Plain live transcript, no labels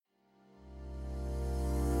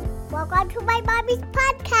Welcome to my mommy's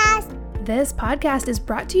podcast. This podcast is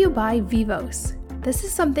brought to you by Vivos. This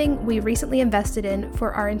is something we recently invested in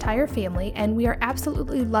for our entire family, and we are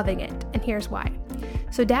absolutely loving it, and here's why.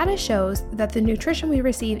 So data shows that the nutrition we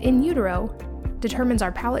receive in utero determines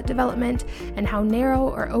our palate development and how narrow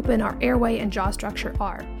or open our airway and jaw structure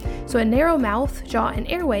are. So a narrow mouth, jaw, and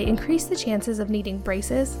airway increase the chances of needing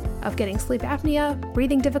braces, of getting sleep apnea,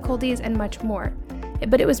 breathing difficulties, and much more.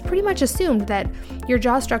 But it was pretty much assumed that your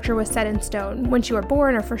jaw structure was set in stone once you were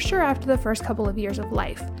born, or for sure after the first couple of years of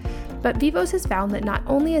life. But Vivos has found that not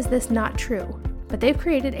only is this not true, but they've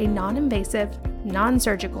created a non-invasive,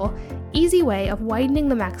 non-surgical, easy way of widening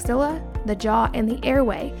the maxilla, the jaw, and the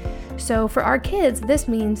airway. So for our kids, this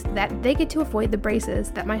means that they get to avoid the braces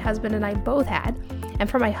that my husband and I both had. And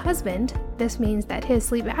for my husband, this means that his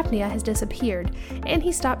sleep apnea has disappeared and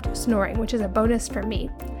he stopped snoring, which is a bonus for me.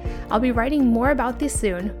 I'll be writing more about this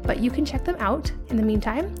soon, but you can check them out in the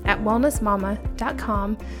meantime at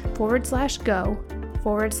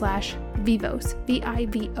wellnessmama.com/go/Vivos, Vivos.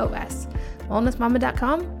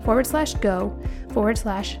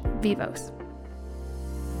 wellnessmama.com/go/Vivos.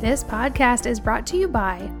 This podcast is brought to you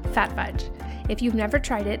by Fat Fudge. If you've never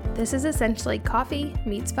tried it, this is essentially coffee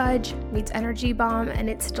meets fudge meets energy bomb, and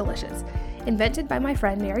it's delicious. Invented by my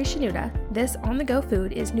friend Mary Shanuda, this on-the-go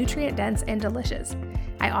food is nutrient-dense and delicious.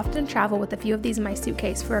 I often travel with a few of these in my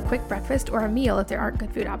suitcase for a quick breakfast or a meal if there aren't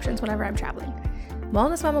good food options whenever I'm traveling.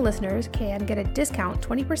 Wellness Mama listeners can get a discount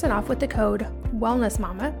 20% off with the code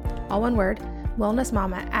WellnessMama, all one word,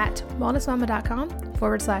 WellnessMama at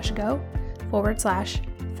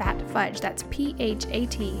wellnessmama.com/go/Fat Fudge. That's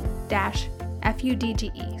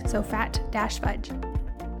PHAT-FUDGE, so fat-fudge.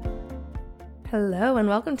 Hello and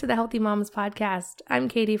welcome to the Healthy Moms Podcast. I'm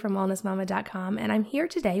Katie from wellnessmama.com, and I'm here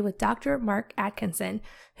today with Dr. Mark Atkinson,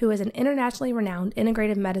 who is an internationally renowned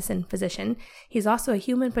integrative medicine physician. He's also a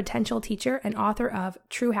human potential teacher and author of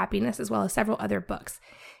True Happiness, as well as several other books.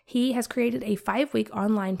 He has created a 5-week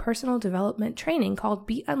online personal development training called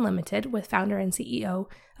Be Unlimited with founder and CEO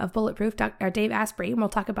of Bulletproof, Dr. Dave Asprey, and we'll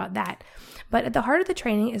talk about that. But at the heart of the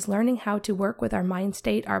training is learning how to work with our mind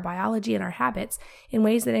state, our biology, and our habits in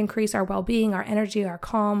ways that increase our well-being, our energy, our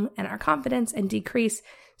calm, and our confidence, and decrease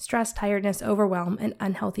stress, tiredness, overwhelm, and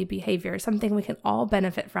unhealthy behavior, something we can all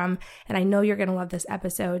benefit from. And I know you're going to love this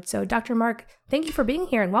episode. So Dr. Mark, thank you for being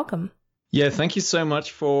here and welcome. Yeah, thank you so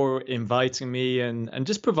much for inviting me and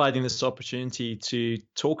just providing this opportunity to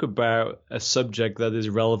talk about a subject that is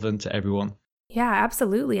relevant to everyone. Yeah,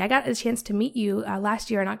 absolutely. I got a chance to meet you last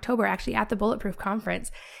year in October, actually at the Bulletproof conference,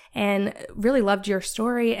 and really loved your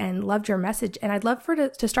story and loved your message. And I'd love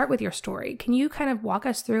to start with your story. Can you kind of walk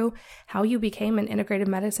us through how you became an integrative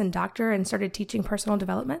medicine doctor and started teaching personal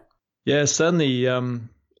development? Yeah, certainly.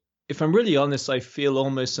 If I'm really honest, I feel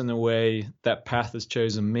almost in a way that path has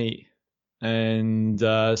chosen me. And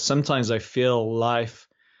sometimes I feel life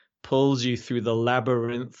pulls you through the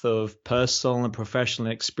labyrinth of personal and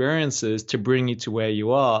professional experiences to bring you to where you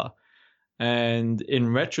are. And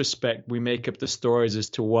in retrospect, we make up the stories as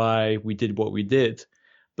to why we did what we did.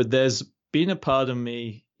 But there's been a part of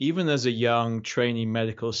me, even as a young trainee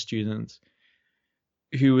medical student,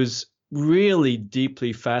 who was really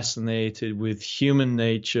deeply fascinated with human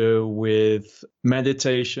nature, with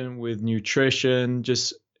meditation, with nutrition,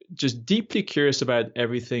 just deeply curious about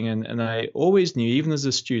everything. And I always knew, even as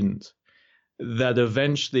a student, that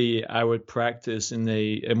eventually I would practice in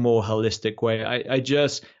a more holistic way.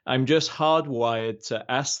 I'm just hardwired to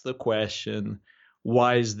ask the question,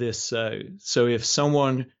 why is this so? So if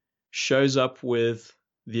someone shows up with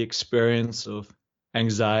the experience of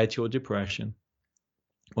anxiety or depression,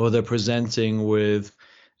 or they're presenting with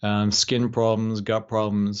skin problems, gut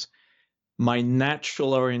problems, my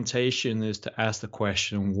natural orientation is to ask the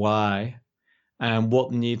question, why, and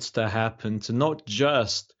what needs to happen to not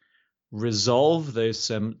just resolve those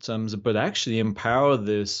symptoms, but actually empower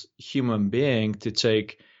this human being to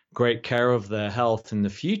take great care of their health in the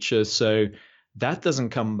future so that doesn't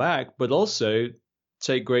come back, but also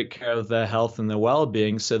take great care of their health and their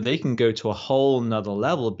well-being so they can go to a whole nother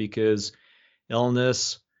level, because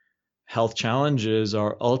illness, health challenges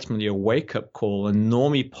are ultimately a wake-up call and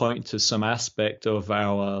normally point to some aspect of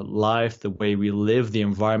our life, the way we live, the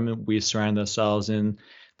environment we surround ourselves in,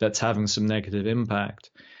 that's having some negative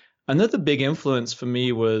impact. Another big influence for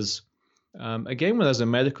me was, again, when I was a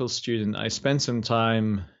medical student, I spent some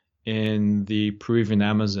time in the Peruvian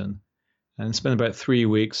Amazon and spent about 3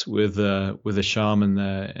 weeks with a shaman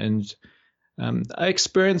there. And I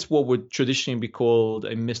experienced what would traditionally be called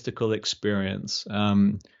a mystical experience,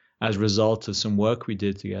 as a result of some work we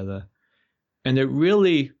did together. And it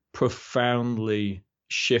really profoundly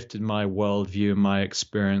shifted my worldview and my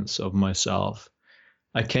experience of myself.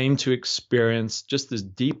 I came to experience just this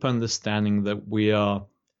deep understanding that we are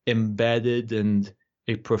embedded in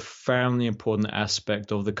a profoundly important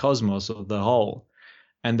aspect of the cosmos, of the whole,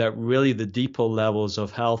 and that really the deeper levels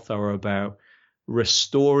of health are about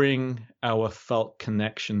restoring our felt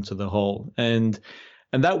connection to the whole. And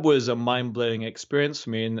that was a mind-blowing experience for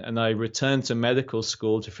me. And I returned to medical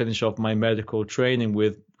school to finish off my medical training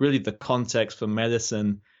with really the context for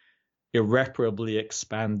medicine irreparably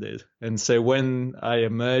expanded. And so when I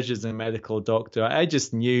emerged as a medical doctor, I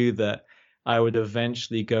just knew that I would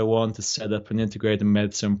eventually go on to set up an integrated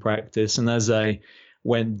medicine practice. And as I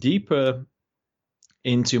went deeper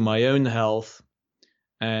into my own health,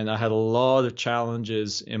 and I had a lot of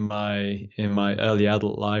challenges in my early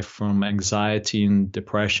adult life, from anxiety and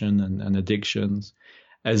depression and addictions,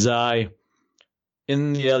 as I,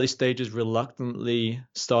 in the early stages, reluctantly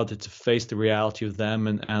started to face the reality of them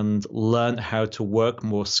and learned how to work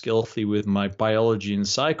more skillfully with my biology and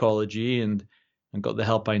psychology and got the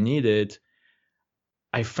help I needed,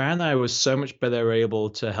 I found I was so much better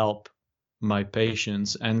able to help my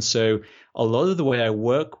patients. And so a lot of the way I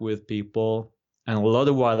work with people and a lot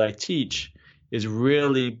of what I teach is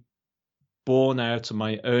really born out of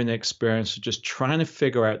my own experience of just trying to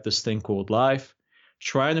figure out this thing called life,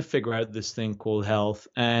 trying to figure out this thing called health,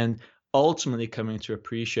 and ultimately coming to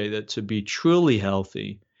appreciate that to be truly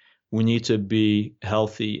healthy, we need to be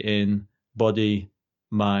healthy in body,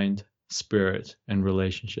 mind, spirit, and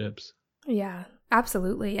relationships. Yeah,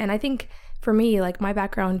 absolutely. And I think for me, like my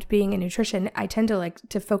background being in nutrition, I tend to like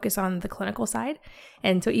to focus on the clinical side.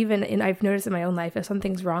 And so I've noticed in my own life, if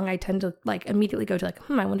something's wrong, I tend to like immediately go to like,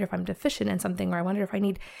 I wonder if I'm deficient in something, or I wonder if I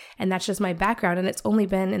need, and that's just my background. And it's only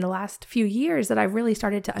been in the last few years that I've really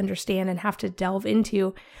started to understand and have to delve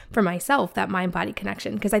into for myself that mind-body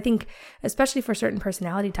connection. Because I think, especially for certain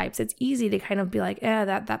personality types, it's easy to kind of be like,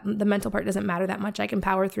 that the mental part doesn't matter that much. I can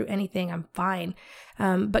power through anything. I'm fine.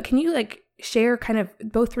 But can you like share kind of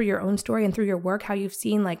both through your own story and through your work, how you've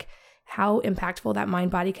seen like how impactful that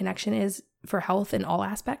mind-body connection is for health in all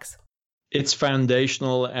aspects? It's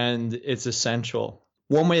foundational and it's essential.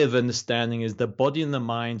 One way of understanding is the body and the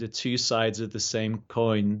mind are two sides of the same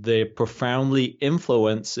coin. They're profoundly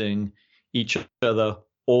influencing each other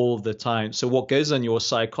all the time. So what goes on your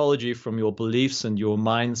psychology, from your beliefs and your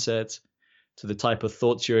mindset to the type of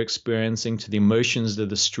thoughts you're experiencing to the emotions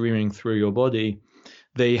that are streaming through your body,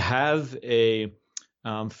 they have a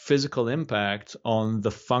physical impact on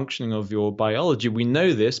the functioning of your biology. We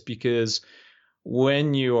know this because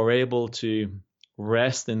when you are able to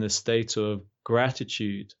rest in a state of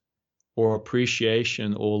gratitude or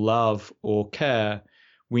appreciation or love or care,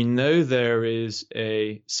 we know there is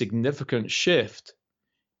a significant shift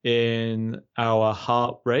in our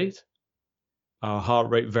heart rate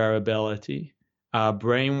variability, our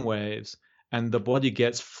brain waves, and the body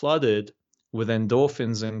gets flooded with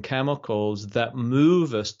endorphins and chemicals that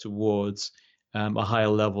move us towards a higher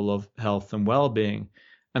level of health and well-being.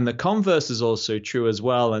 And the converse is also true as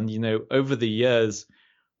well. And, over the years,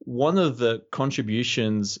 one of the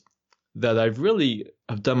contributions that I've really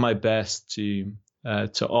have done my best to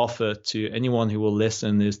offer to anyone who will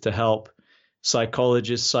listen is to help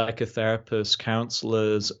psychologists, psychotherapists,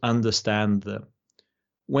 counselors understand that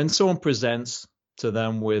when someone presents to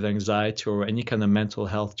them with anxiety or any kind of mental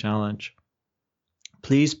health challenge,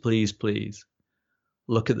 please, please, please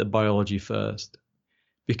look at the biology first.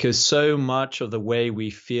 Because so much of the way we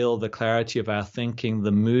feel, the clarity of our thinking,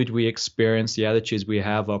 the mood we experience, the attitudes we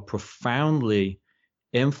have are profoundly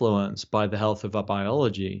influenced by the health of our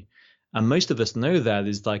biology. And most of us know that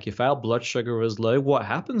is like, if our blood sugar is low, what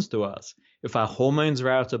happens to us? If our hormones are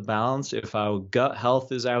out of balance, if our gut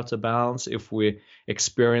health is out of balance, if we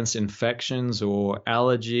experience infections or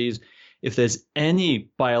allergies, if there's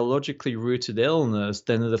any biologically rooted illness,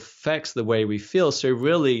 then it affects the way we feel. So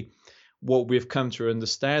really, what we've come to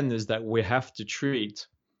understand is that we have to treat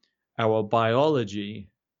our biology,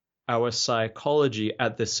 our psychology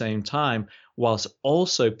at the same time, whilst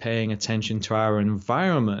also paying attention to our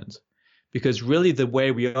environment. Because really the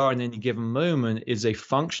way we are in any given moment is a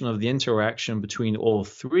function of the interaction between all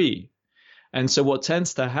three. And so what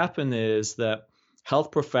tends to happen is that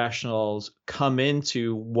health professionals come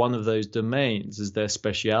into one of those domains as their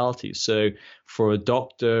specialty. So for a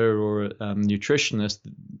doctor or a nutritionist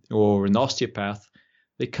or an osteopath,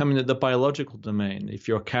 they come in at the biological domain. If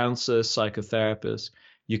you're a counselor, psychotherapist,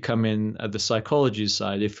 you come in at the psychology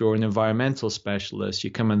side. If you're an environmental specialist,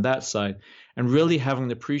 you come in that side. And really having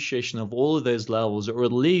an appreciation of all of those levels, or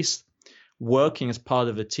at least working as part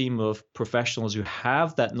of a team of professionals who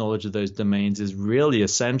have that knowledge of those domains, is really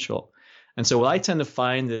essential. And so what I tend to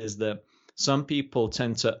find is that some people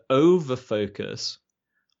tend to over focus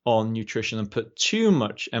on nutrition and put too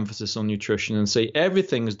much emphasis on nutrition and say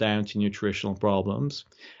everything's down to nutritional problems,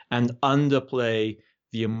 and underplay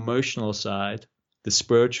the emotional side, the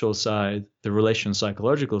spiritual side, the relational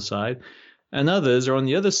psychological side. And others are on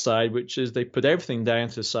the other side, which is they put everything down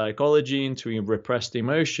to psychology and to repressed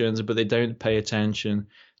emotions, but they don't pay attention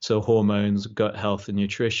to hormones, gut health, and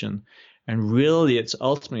nutrition. And really, it's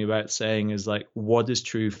ultimately about saying is like, what is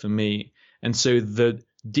true for me? And so the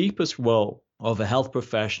deepest role of a health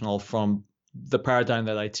professional from the paradigm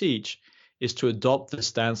that I teach is to adopt the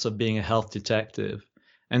stance of being a health detective.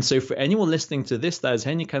 And so for anyone listening to this that has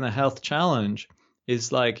any kind of health challenge,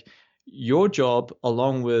 is like, your job,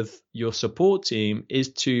 along with your support team,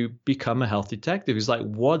 is to become a health detective. It's like,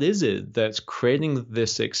 what is it that's creating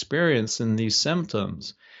this experience and these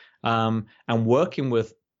symptoms? And working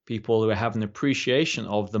with people who have an appreciation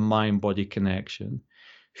of the mind-body connection,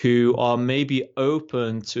 who are maybe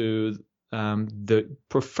open to the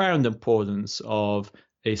profound importance of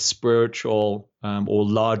a spiritual or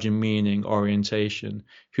larger meaning orientation,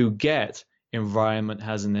 who get environment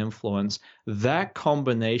has an influence. That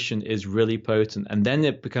combination is really potent. And then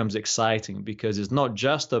it becomes exciting because it's not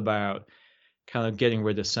just about kind of getting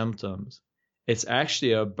rid of symptoms. It's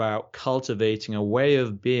actually about cultivating a way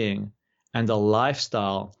of being and a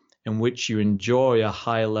lifestyle in which you enjoy a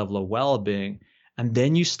high level of well-being. And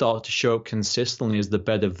then you start to show up consistently as the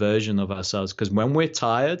better version of ourselves. Because when we're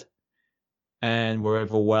tired and we're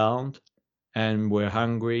overwhelmed and we're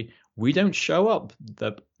hungry, we don't show up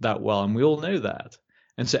that well, and we all know that.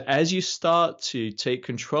 And so as you start to take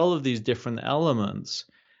control of these different elements,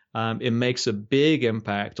 it makes a big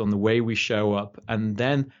impact on the way we show up and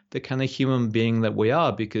then the kind of human being that we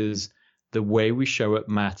are, because the way we show up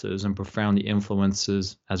matters and profoundly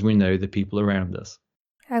influences, as we know, the people around us.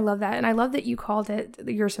 I love that. And I love that you called it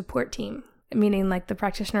your support team, meaning like the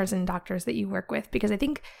practitioners and doctors that you work with, because I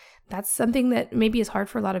think that's something that maybe is hard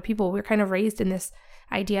for a lot of people. We're kind of raised in this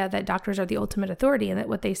idea that doctors are the ultimate authority and that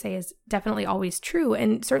what they say is definitely always true.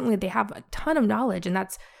 And certainly they have a ton of knowledge, and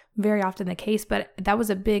that's very often the case. But that was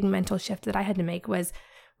a big mental shift that I had to make, was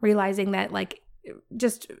realizing that, like,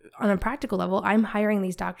 just on a practical level, I'm hiring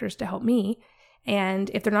these doctors to help me. And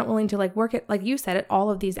if they're not willing to like work it, like you said, at all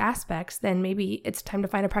of these aspects, then maybe it's time to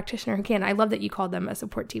find a practitioner who can. I love that you called them a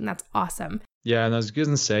support team. That's awesome. Yeah. And I was going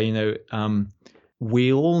to say,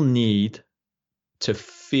 we all need to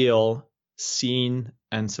feel seen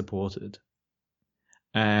and supported,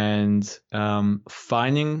 and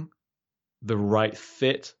finding the right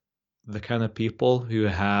fit, the kind of people who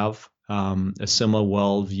have a similar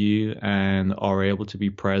worldview and are able to be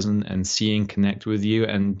present and see and connect with you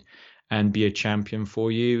and be a champion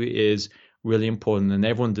for you is really important, and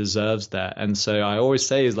everyone deserves that. And so I always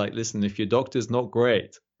say is like, listen, if your doctor's not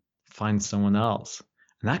great, find someone else.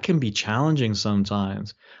 And that can be challenging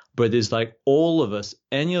sometimes, but it's like all of us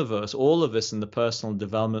in the personal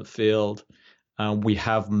development field, we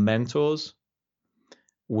have mentors,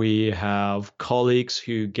 we have colleagues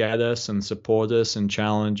who get us and support us and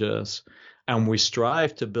challenge us. And we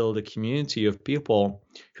strive to build a community of people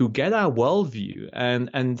who get our worldview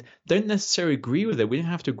and don't necessarily agree with it. We don't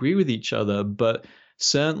have to agree with each other, but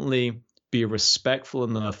certainly be respectful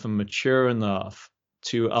enough and mature enough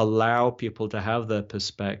to allow people to have their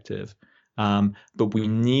perspective. But we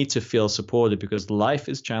need to feel supported because life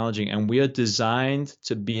is challenging and we are designed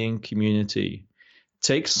to be in community.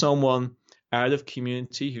 Take someone out of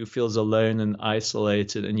community who feels alone and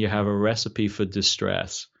isolated, and you have a recipe for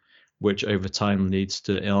distress, which over time leads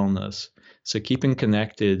to illness. So keeping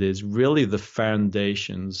connected is really the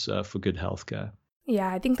foundations for good healthcare.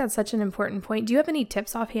 Yeah, I think that's such an important point. Do you have any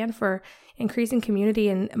tips offhand for increasing community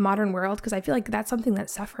in a modern world? Because I feel like that's something that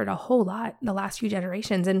suffered a whole lot the last few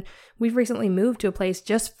generations. And we've recently moved to a place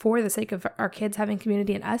just for the sake of our kids having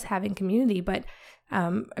community and us having community. But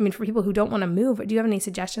for people who don't want to move, do you have any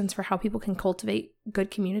suggestions for how people can cultivate good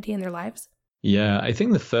community in their lives? Yeah, I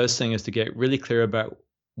think the first thing is to get really clear about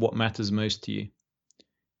what matters most to you.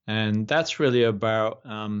 And that's really about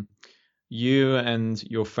you and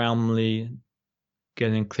your family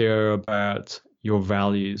getting clear about your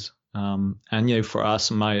values. And for us,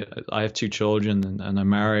 I have 2 children and I'm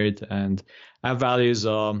married, and our values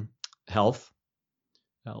are health,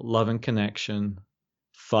 love and connection,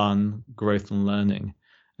 fun, growth and learning.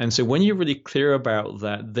 And so when you're really clear about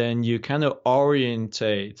that, then you kind of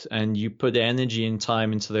orientate and you put energy and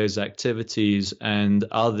time into those activities and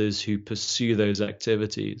others who pursue those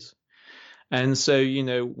activities. And so,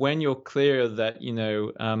 when you're clear that,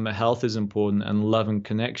 health is important and love and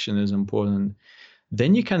connection is important,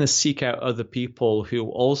 then you kind of seek out other people who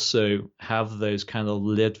also have those kind of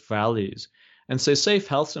lived values. And so safe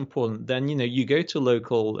health's important. Then, you go to a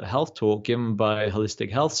local health talk given by a holistic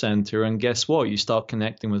health center, and guess what? You start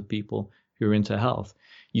connecting with people who are into health.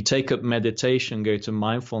 You take up meditation, go to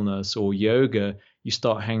mindfulness or yoga, you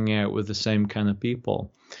start hanging out with the same kind of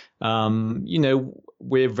people.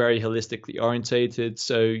 We're very holistically orientated.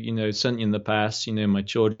 So, certainly in the past, my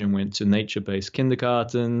children went to nature-based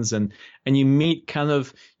kindergartens, and you meet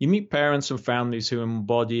parents and families who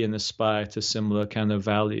embody and aspire to similar kind of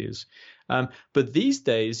values. But these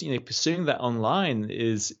days, pursuing that online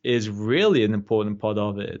is really an important part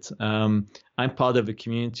of it. I'm part of a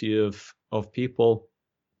community of people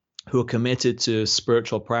who are committed to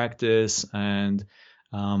spiritual practice and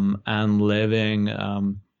living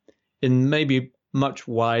in maybe much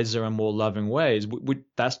wiser and more loving ways.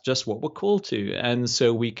 That's just what we're called to. And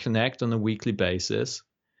so we connect on a weekly basis,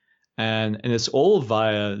 and it's all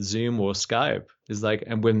via Zoom or Skype.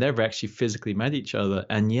 And we've never actually physically met each other,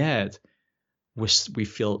 and yet we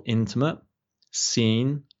feel intimate,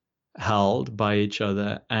 seen, held by each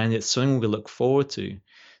other, and it's something we look forward to.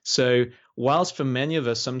 So whilst for many of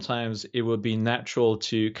us, sometimes it would be natural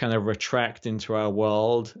to kind of retract into our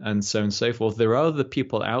world and so on and so forth, there are other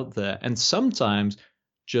people out there. And sometimes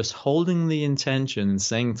just holding the intention and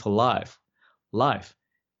saying to life,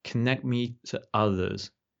 connect me to others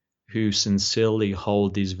who sincerely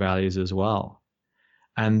hold these values as well.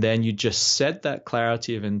 And then you just set that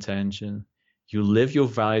clarity of intention. You live your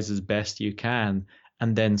values as best you can.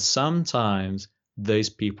 And then sometimes those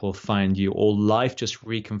people find you, or life just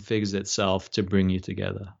reconfigures itself to bring you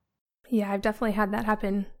together. Yeah, I've definitely had that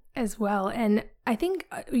happen as well. And I think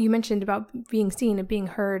you mentioned about being seen and being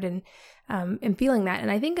heard and feeling that.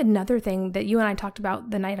 And I think another thing that you and I talked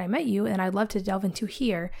about the night I met you, and I'd love to delve into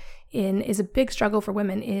here, is a big struggle for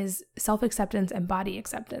women is self-acceptance and body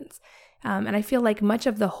acceptance. And I feel like much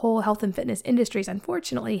of the whole health and fitness industries,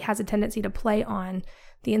 unfortunately, has a tendency to play on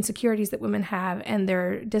the insecurities that women have and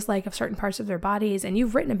their dislike of certain parts of their bodies. And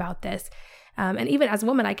you've written about this. And even as a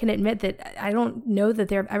woman, I can admit that I don't know that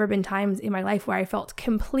there have ever been times in my life where I felt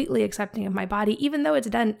completely accepting of my body, even though it's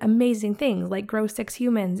done amazing things like grow 6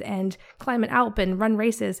 humans and climb an Alp and run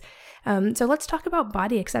races. So let's talk about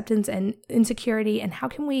body acceptance and insecurity, and how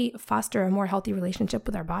can we foster a more healthy relationship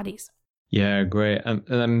with our bodies? Yeah, great. And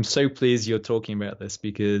I'm so pleased you're talking about this,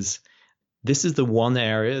 because this is the one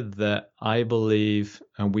area that I believe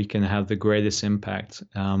we can have the greatest impact.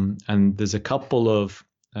 And there's a couple of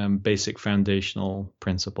basic foundational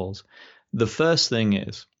principles. The first thing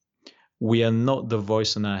is, we are not the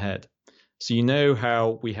voice in our head. So you know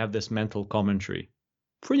how we have this mental commentary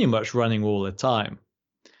pretty much running all the time.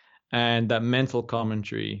 And that mental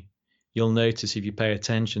commentary, you'll notice if you pay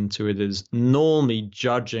attention to it, is normally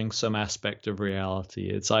judging some aspect of reality.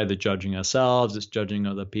 It's either judging ourselves, it's judging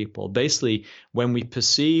other people. Basically, when we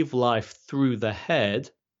perceive life through the head,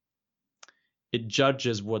 it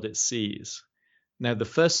judges what it sees. Now, the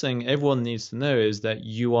first thing everyone needs to know is that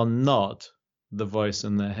you are not the voice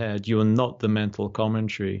in their head. You are not the mental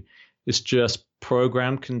commentary. It's just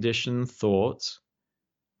programmed, conditioned thoughts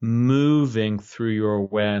moving through your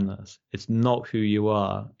awareness. It's not who you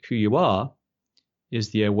are. Who you are is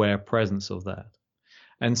the aware presence of that.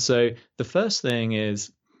 And so the first thing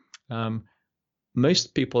is,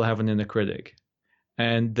 most people have an inner critic.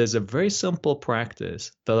 And there's a very simple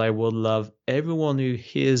practice that I would love everyone who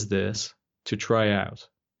hears this to try out.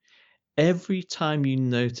 Every time you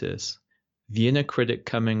notice the inner critic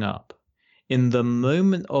coming up, in the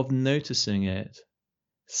moment of noticing it,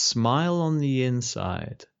 smile on the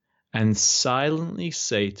inside and silently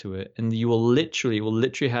say to it, and you will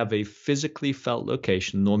literally have a physically felt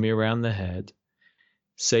location, normally around the head.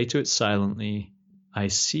 Say to it silently, I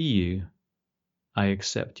see you, I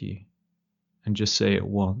accept you. And just say it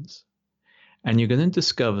once. And you're going to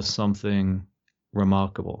discover something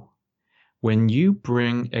remarkable. When you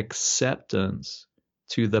bring acceptance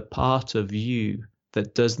to the part of you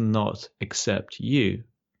that does not accept you,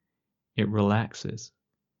 it relaxes.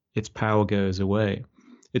 Its power goes away.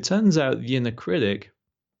 It turns out the inner critic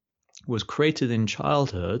was created in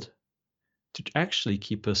childhood to actually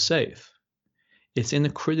keep us safe. Its inner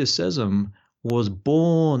criticism was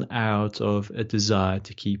born out of a desire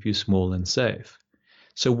to keep you small and safe.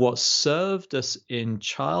 So what served us in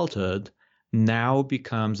childhood now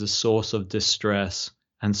becomes a source of distress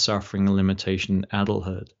and suffering and limitation in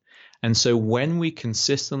adulthood. And so when we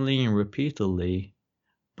consistently and repeatedly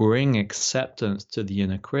bring acceptance to the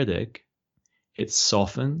inner critic, it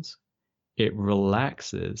softens, it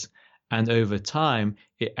relaxes, and over time,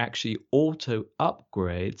 it actually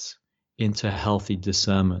auto-upgrades into healthy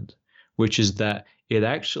discernment, which is that it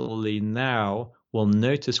actually now will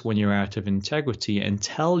notice when you're out of integrity and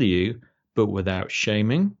tell you, but without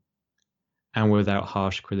shaming and without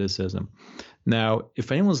harsh criticism. Now,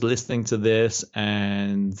 if anyone's listening to this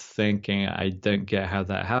and thinking, I don't get how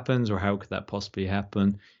that happens or how could that possibly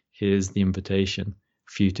happen, here's the invitation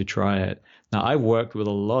for you to try it. Now, I've worked with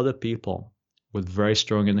a lot of people with very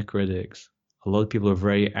strong inner critics. A lot of people are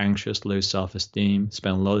very anxious, low self-esteem,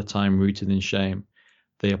 spend a lot of time rooted in shame.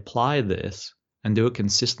 They apply this and do it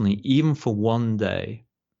consistently, even for one day.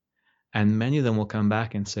 And many of them will come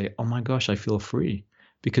back and say, oh my gosh, I feel free,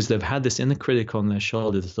 because they've had this inner critic on their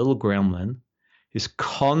shoulder, this little gremlin who's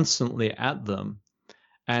constantly at them.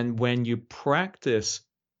 And when you practice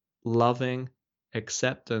loving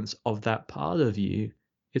acceptance of that part of you,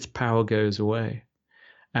 its power goes away.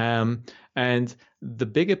 And the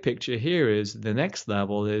bigger picture here is the next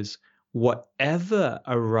level is whatever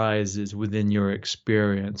arises within your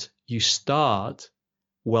experience, you start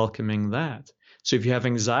welcoming that. So if you have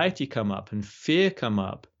anxiety come up and fear come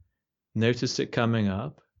up, notice it coming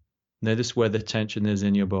up, notice where the tension is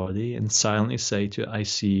in your body, and silently say to it, I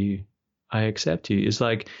see you, I accept you. It's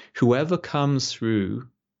like whoever comes through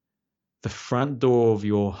the front door of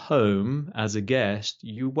your home as a guest,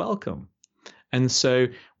 you welcome. And so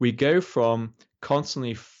we go from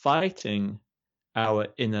constantly fighting our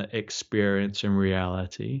inner experience and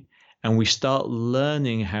reality, and we start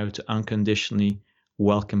learning how to unconditionally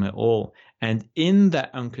welcome it all. And in that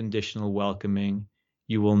unconditional welcoming,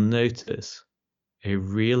 you will notice a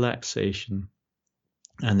relaxation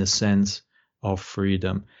and a sense of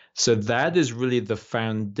freedom. So that is really the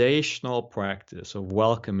foundational practice of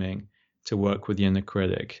welcoming to work with the inner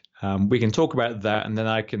critic. We can talk about that, and then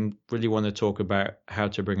I can really want to talk about how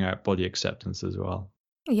to bring out body acceptance as well.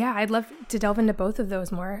 Yeah, I'd love to delve into both of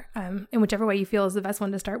those more, in whichever way you feel is the best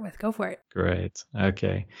one to start with. Go for it. Great.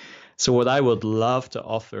 Okay. So what I would love to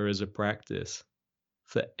offer is a practice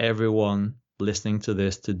for everyone listening to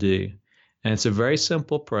this to do. And it's a very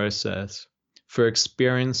simple process for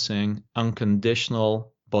experiencing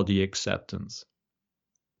unconditional body acceptance.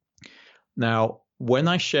 Now, when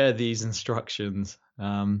I share these instructions,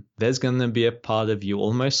 there's going to be a part of you,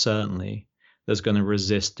 almost certainly, that's going to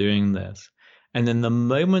resist doing this. And in the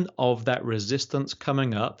moment of that resistance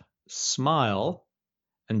coming up, smile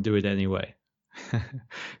and do it anyway.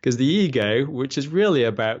 Because the ego, which is really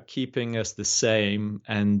about keeping us the same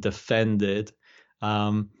and defended,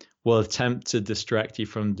 will attempt to distract you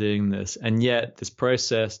from doing this. And yet this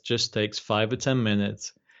process just takes 5 or 10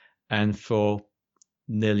 minutes. And for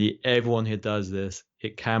nearly everyone who does this,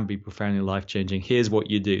 it can be profoundly life-changing. Here's what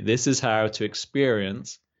you do. This is how to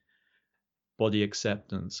experience body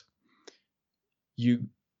acceptance. You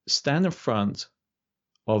stand in front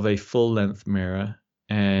of a full-length mirror,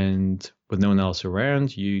 and with no one else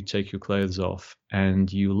around, you take your clothes off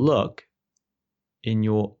and you look in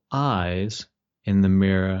your eyes in the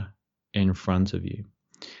mirror in front of you.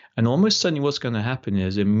 And almost suddenly what's going to happen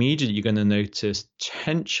is immediately you're going to notice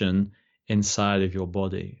tension inside of your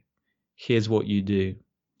body. Here's what you do.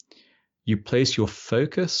 You place your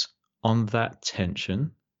focus on that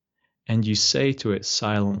tension and you say to it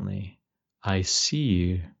silently, I see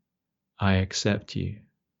you, I accept you.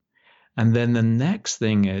 And then the next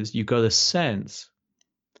thing is you got to sense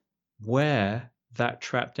where that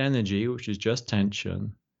trapped energy, which is just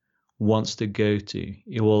tension, wants to go to.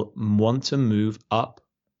 It will want to move up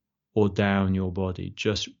or down your body.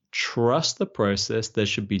 Just trust the process. There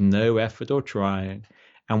should be no effort or trying.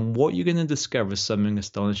 And what you're going to discover is something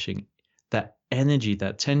astonishing. That energy,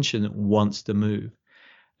 that tension wants to move.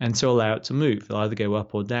 And so allow it to move. It'll either go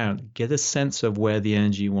up or down. Get a sense of where the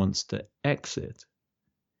energy wants to exit.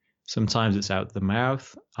 Sometimes it's out the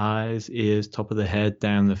mouth, eyes, ears, top of the head,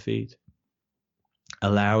 down the feet.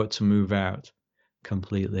 Allow it to move out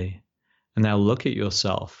completely. And now look at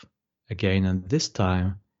yourself again, and this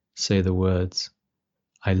time say the words,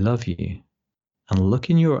 I love you. And look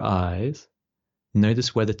in your eyes.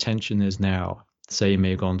 Notice where the tension is now. Say it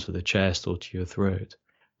may have gone to the chest or to your throat.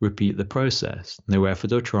 Repeat the process. No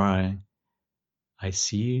effort or trying. I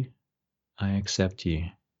see you. I accept you.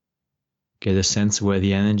 Get a sense of where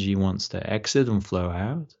the energy wants to exit and flow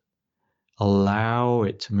out. Allow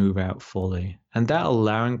it to move out fully. And that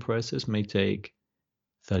allowing process may take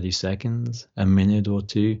 30 seconds, a minute or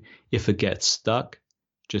two. If it gets stuck,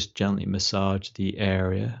 just gently massage the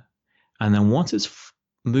area. And then once it's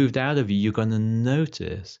moved out of you, you're going to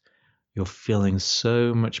notice you're feeling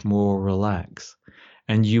so much more relaxed.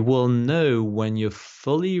 And you will know when you've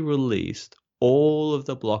fully released all of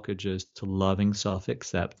the blockages to loving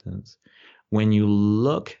self-acceptance. When you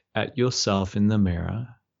look at yourself in the mirror,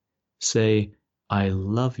 say, I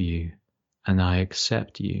love you. and I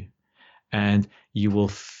accept you. And you will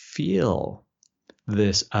feel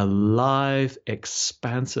this alive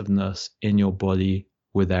expansiveness in your body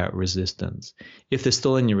without resistance. If there's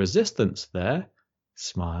still any resistance there,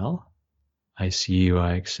 smile. I see you,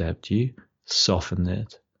 I accept you. Soften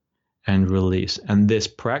it and release. And this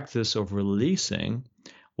practice of releasing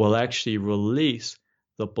will actually release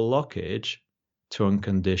the blockage to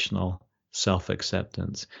unconditional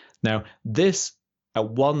self-acceptance. Now, this at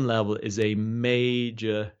one level is a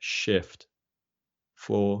major shift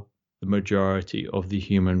for the majority of the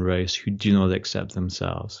human race who do not accept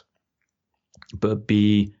themselves. But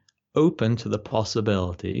be open to the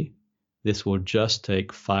possibility this will just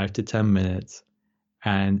take 5 to 10 minutes.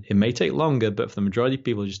 And it may take longer, but for the majority of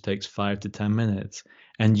people, it just takes 5 to 10 minutes.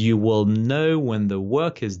 And you will know when the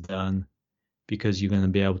work is done because you're going to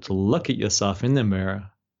be able to look at yourself in the mirror,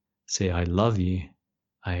 say, I love you,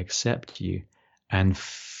 I accept you, and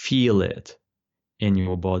feel it in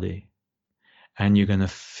your body. And you're going to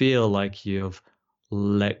feel like you've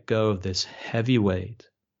let go of this heavy weight.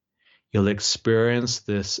 You'll experience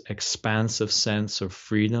this expansive sense of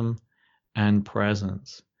freedom and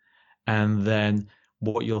presence. And then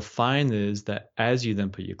what you'll find is that as you then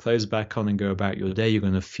put your clothes back on and go about your day, you're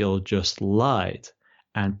going to feel just light.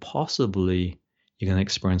 And possibly you're going to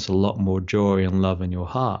experience a lot more joy and love in your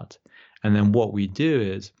heart. And then what we do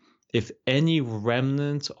is, if any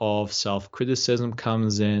remnant of self-criticism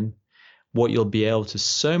comes in, what you'll be able to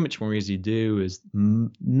so much more easily do is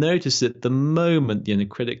notice it the moment the inner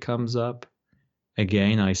critic comes up.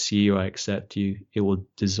 Again, I see you, I accept you. It will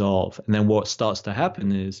dissolve. And then what starts to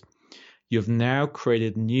happen is you've now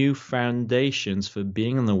created new foundations for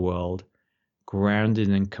being in the world, grounded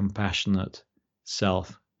in compassionate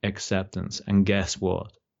self-acceptance. And guess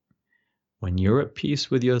what? When you're at peace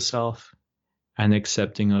with yourself and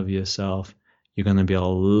accepting of yourself, you're going to be a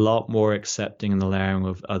lot more accepting and allowing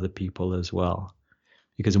of other people as well.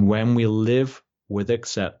 Because when we live with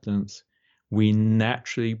acceptance, we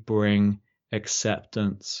naturally bring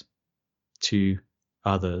acceptance to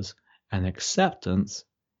others. And acceptance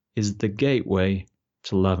is the gateway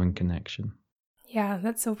to love and connection. Yeah,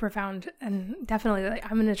 that's so profound. And definitely,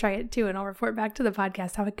 I'm going to try it too, and I'll report back to the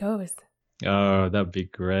podcast how it goes. Oh, that'd be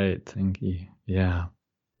great. Thank you. Yeah.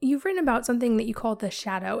 You've written about something that you call the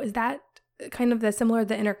shadow. Is that kind of the similar to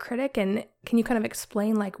the inner critic? And can you kind of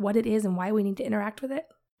explain like what it is and why we need to interact with it?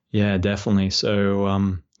 Yeah, definitely. So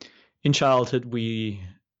in childhood, we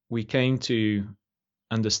came to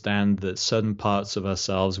understand that certain parts of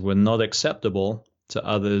ourselves were not acceptable to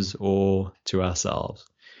others or to ourselves.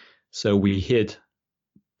 So we hid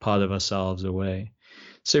part of ourselves away.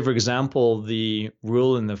 So, for example, the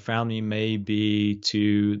rule in the family may be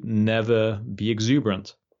to never be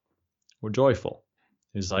exuberant or joyful.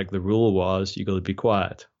 It's like the rule was you got to be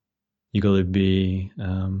quiet. You got to be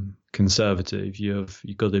conservative. You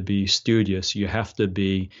got to be studious. You have to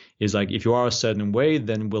be, it's like if you are a certain way,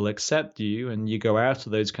 then we'll accept you, and you go out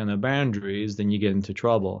of those kind of boundaries, then you get into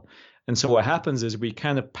trouble. And so what happens is we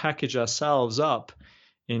kind of package ourselves up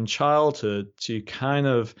in childhood to kind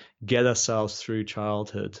of get ourselves through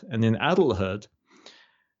childhood. And in adulthood,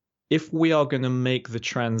 if we are going to make the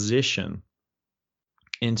transition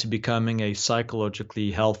into becoming a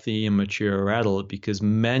psychologically healthy and mature adult, because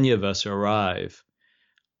many of us arrive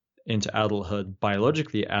into adulthood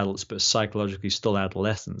biologically adults, but psychologically still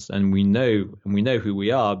adolescents. And we know who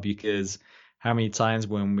we are, because how many times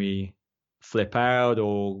when we flip out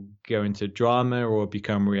or go into drama or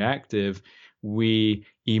become reactive, we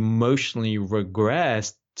emotionally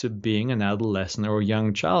regress to being an adolescent or a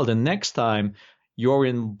young child. And next time you're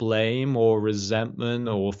in blame or resentment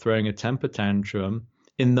or throwing a temper tantrum,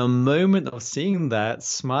 in the moment of seeing that,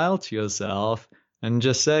 smile to yourself and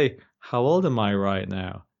just say, how old am I right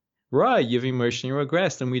now? Right, you've emotionally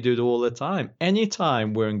regressed, and we do it all the time.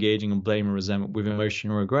 Anytime we're engaging in blame and resentment, we've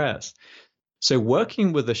emotionally regressed. So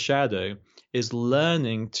working with the shadow is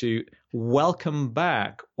learning to welcome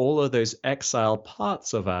back all of those exiled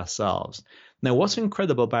parts of ourselves. Now, what's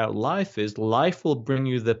incredible about life is life will bring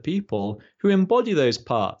you the people who embody those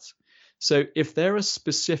parts. So if there are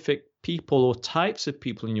specific people or types of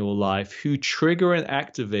people in your life who trigger and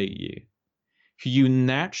activate you, who you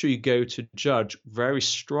naturally go to judge very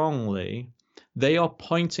strongly, they are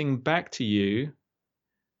pointing back to you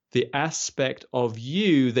the aspect of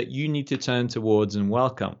you that you need to turn towards and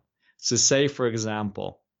welcome. So say, for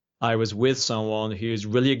example, I was with someone who's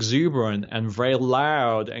really exuberant and very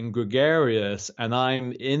loud and gregarious, and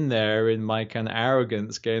I'm in there in my kind of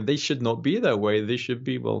arrogance going, they should not be that way. They should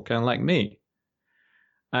be, well, kind of like me.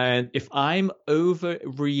 And if I'm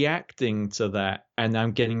overreacting to that and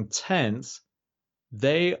I'm getting tense,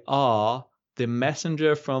 they are the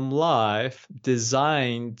messenger from life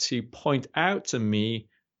designed to point out to me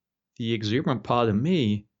the exuberant part of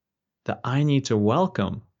me that I need to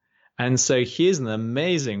welcome. And so here's an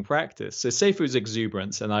amazing practice. So say if it was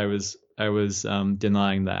exuberance and I was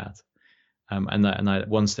denying that. And at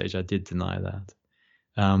one stage I did deny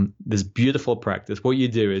that. This beautiful practice. What you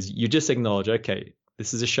do is you just acknowledge, okay,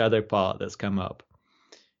 this is a shadow part that's come up.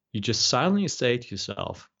 You just silently say to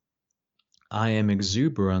yourself, I am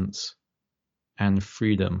exuberance and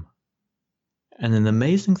freedom. And an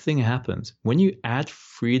amazing thing happens. When you add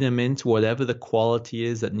freedom into whatever the quality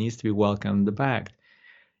is that needs to be welcomed back,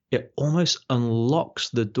 it almost unlocks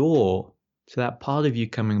the door to that part of you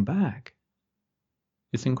coming back.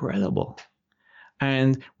 It's incredible.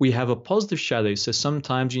 And we have a positive shadow. So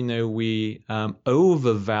sometimes, we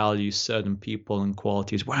overvalue certain people and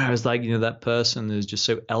qualities. Wow, it's like, that person is just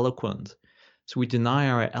so eloquent. So we deny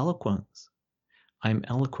our eloquence. I'm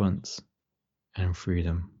eloquence and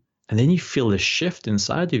freedom. And then you feel a shift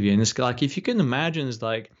inside of you. And it's like, if you can imagine, it's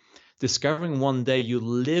like discovering one day you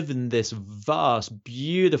live in this vast,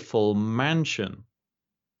 beautiful mansion.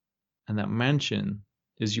 And that mansion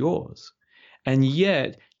is yours. And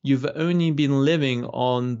yet you've only been living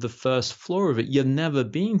on the first floor of it. You've never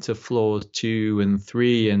been to floors 2 and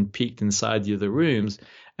 3 and peeked inside the other rooms.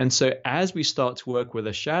 And so as we start to work with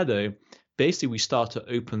a shadow, basically we start to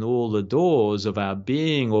open all the doors of our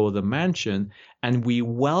being or the mansion, and we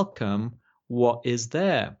welcome what is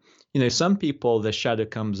there. Some people, their shadow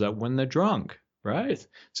comes up when they're drunk, right?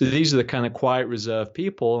 So these are the kind of quiet, reserved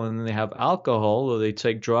people, and they have alcohol or they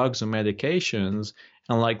take drugs or medications,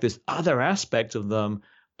 and like this other aspect of them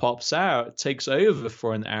pops out, takes over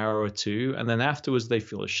for an hour or two, and then afterwards they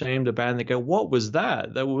feel ashamed about it and they go, what was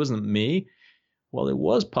that? That wasn't me. Well, it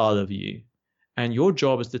was part of you. And your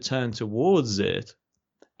job is to turn towards it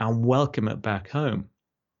and welcome it back home.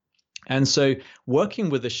 And so working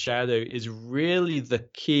with the shadow is really the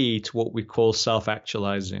key to what we call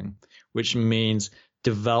self-actualizing, which means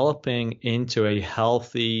developing into a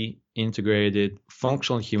healthy, integrated,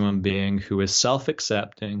 functional human being who is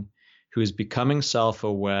self-accepting, who is becoming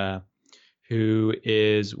self-aware, who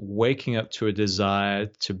is waking up to a desire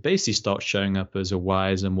to basically start showing up as a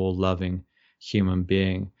wiser, more loving human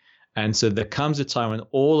being. And so there comes a time in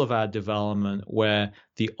all of our development where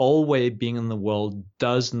the old way of being in the world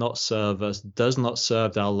does not serve us, does not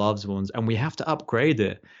serve our loved ones, and we have to upgrade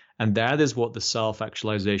it. And that is what the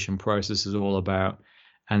self-actualization process is all about.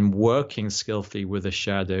 And working skillfully with a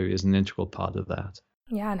shadow is an integral part of that.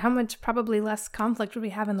 Yeah, and how much probably less conflict would we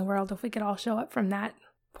have in the world if we could all show up from that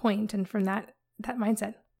point and from that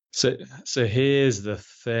mindset? So here's the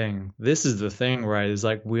thing. This is the thing, right? It's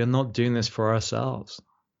like we're not doing this for ourselves.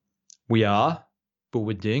 We are, but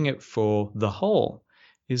we're doing it for the whole.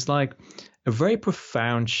 It's like a very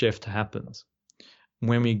profound shift happens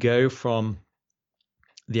when we go from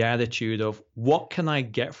the attitude of what can I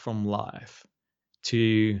get from life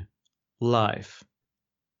to life.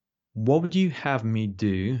 What would you have me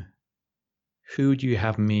do? Who would you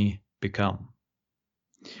have me become?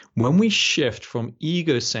 When we shift from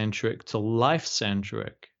egocentric to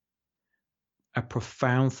life-centric, a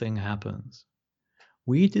profound thing happens.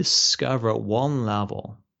 We discover at one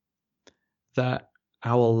level that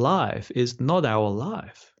our life is not our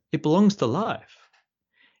life. It belongs to life.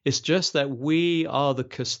 It's just that we are the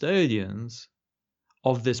custodians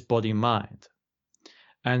of this body-mind.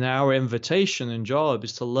 And our invitation and job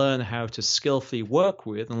is to learn how to skillfully work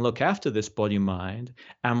with and look after this body-mind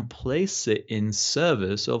and place it in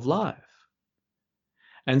service of life.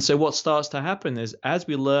 And so what starts to happen is as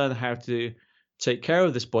we learn how to take care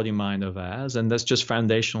of this body-mind of ours, and that's just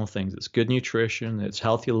foundational things. It's good nutrition, it's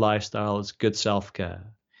healthy lifestyle, it's good self-care.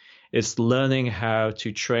 It's learning how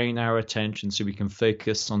to train our attention so we can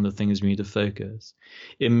focus on the things we need to focus.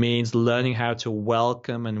 It means learning how to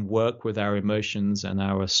welcome and work with our emotions and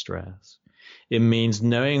our stress. It means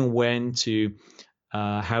knowing when to,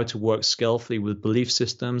 how to work skillfully with belief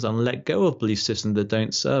systems and let go of belief systems that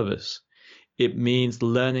don't serve us. It means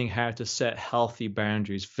learning how to set healthy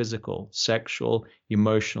boundaries, physical, sexual,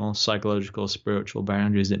 emotional, psychological, spiritual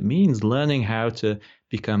boundaries. It means learning how to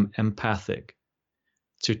become empathic,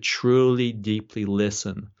 to truly deeply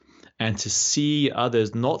listen, and to see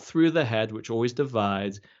others not through the head, which always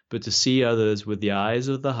divides, but to see others with the eyes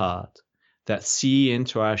of the heart that see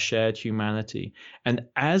into our shared humanity. And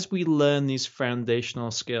as we learn these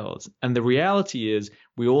foundational skills, and the reality is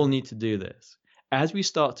we all need to do this, as we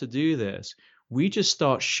start to do this, we just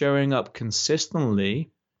start showing up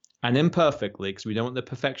consistently and imperfectly, because we don't want the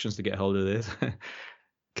perfections to get hold of this,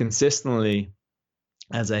 consistently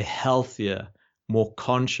as a healthier, more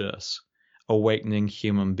conscious, awakening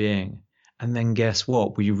human being. And then guess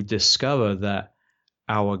what? We discover that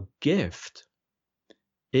our gift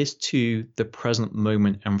is to the present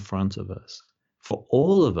moment in front of us. For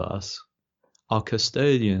all of us are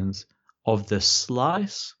custodians of the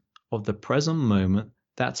slice of the present moment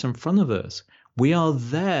that's in front of us. We are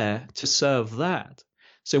there to serve that.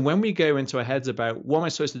 So when we go into our heads about what am I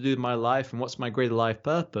supposed to do with my life and what's my greater life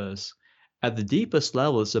purpose, at the deepest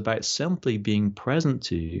level, it's about simply being present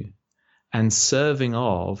to and serving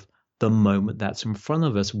of the moment that's in front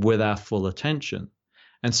of us with our full attention.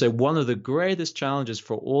 And so one of the greatest challenges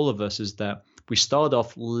for all of us is that we start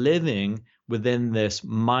off living within this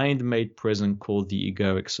mind-made prison called the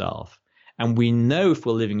egoic self. And we know if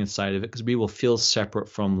we're living inside of it because we will feel separate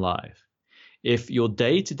from life. If your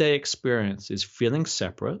day-to-day experience is feeling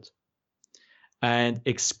separate and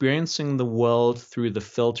experiencing the world through the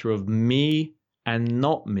filter of me and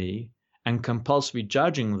not me and compulsively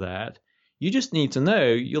judging that, you just need to know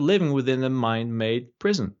you're living within a mind-made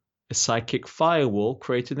prison, a psychic firewall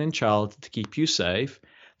created in childhood to keep you safe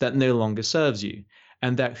that no longer serves you.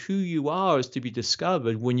 And that who you are is to be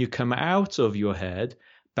discovered when you come out of your head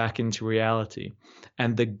back into reality.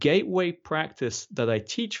 And the gateway practice that I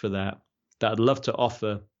teach for that I'd love to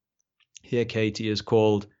offer here, Katie, is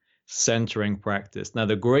called centering practice. Now,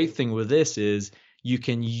 the great thing with this is you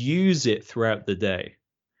can use it throughout the day.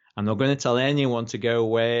 I'm not going to tell anyone to go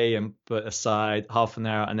away and put aside half an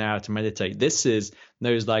hour to meditate. This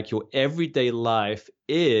knows like your everyday life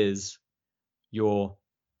is your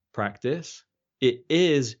practice. It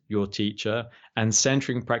is your teacher, and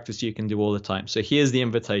centering practice you can do all the time. So here's the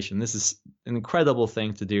invitation. This is an incredible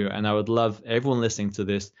thing to do, and I would love everyone listening to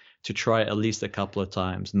this to try it at least a couple of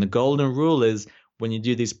times. And the golden rule is when you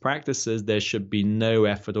do these practices, there should be no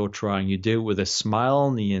effort or trying. You do it with a smile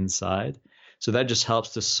on the inside. So that just helps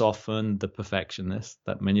to soften the perfectionist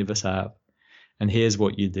that many of us have. And here's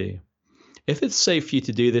what you do. If it's safe for you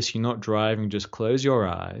to do this, you're not driving, just close your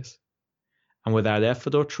eyes. And without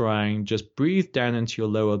effort or trying, just breathe down into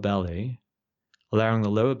your lower belly, allowing the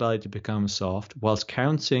lower belly to become soft whilst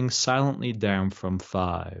counting silently down from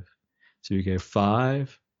 5. So we go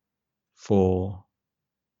 5, 4,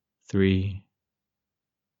 3,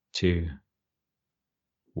 2,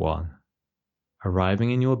 1.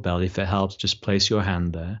 Arriving in your belly, if it helps, just place your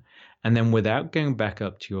hand there. And then without going back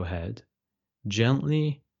up to your head,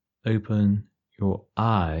 gently open your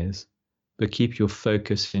eyes, but keep your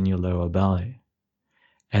focus in your lower belly.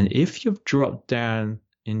 And if you've dropped down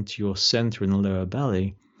into your center in the lower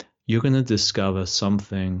belly, you're going to discover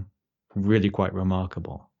something really quite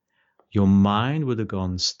remarkable. Your mind would have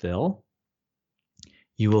gone still.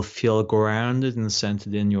 You will feel grounded and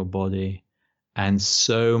centered in your body and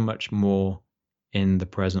so much more in the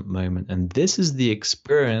present moment. And this is the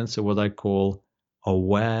experience of what I call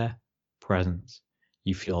aware presence.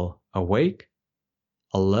 You feel awake,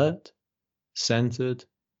 alert, centered,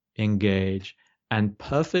 engaged, and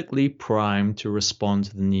perfectly primed to respond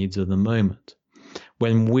to the needs of the moment.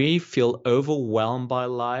 When we feel overwhelmed by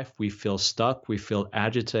life, we feel stuck, we feel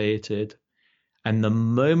agitated. And the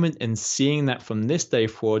moment in seeing that from this day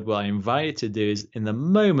forward, what I invite you to do is in the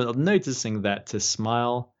moment of noticing that to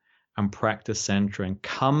smile and practice centering,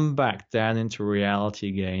 come back down into reality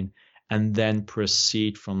again, and then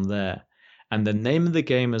proceed from there. And the name of the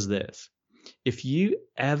game is this. If you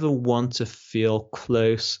ever want to feel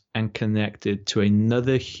close and connected to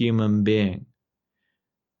another human being,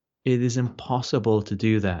 it is impossible to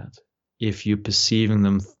do that if you're perceiving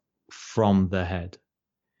them from the head.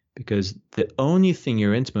 Because the only thing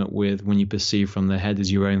you're intimate with when you perceive from the head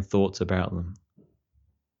is your own thoughts about them.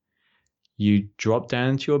 You drop down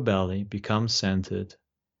into your belly, become centered,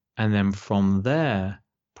 and then from there,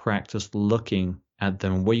 practice looking at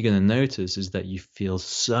them. What you're going to notice is that you feel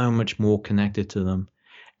so much more connected to them,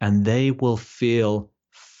 and they will feel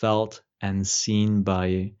felt and seen by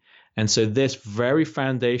you. And so this very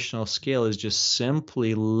foundational skill is just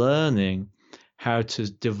simply learning how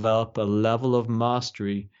to develop a level of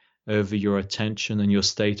mastery over your attention and your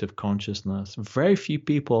state of consciousness. Very few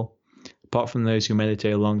people, apart from those who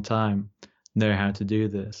meditate a long time, know how to do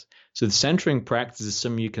this. So the centering practice is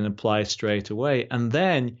something you can apply straight away. And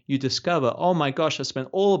then you discover, oh my gosh, I spent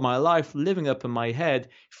all of my life living up in my head,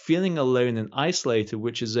 feeling alone and isolated,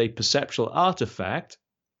 which is a perceptual artifact,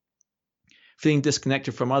 feeling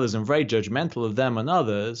disconnected from others and very judgmental of them and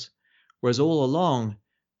others. Whereas all along,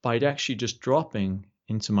 by actually just dropping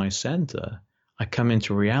into my center, I come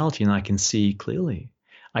into reality and I can see clearly.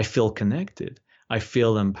 I feel connected. I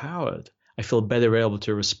feel empowered. I feel better able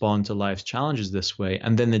to respond to life's challenges this way.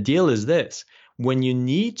 And then the deal is this. When you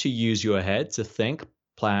need to use your head to think,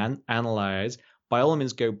 plan, analyze, by all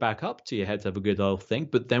means go back up to your head to have a good old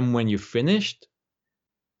think. But then when you're finished,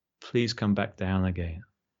 please come back down again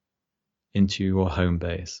into your home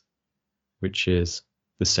base, which is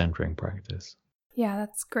the centering practice. Yeah,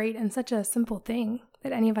 that's great, and such a simple thing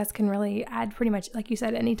that any of us can really add pretty much, like you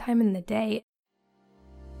said, any time in the day.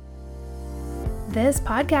 This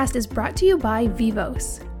podcast is brought to you by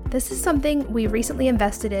Vivos. This is something we recently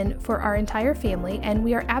invested in for our entire family, and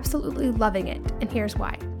we are absolutely loving it, and here's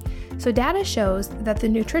why. So data shows that the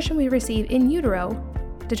nutrition we receive in utero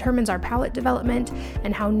determines our palate development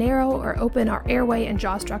and how narrow or open our airway and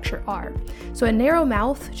jaw structure are. So a narrow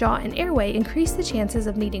mouth, jaw, and airway increase the chances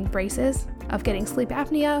of needing braces, of getting sleep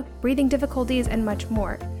apnea, breathing difficulties, and much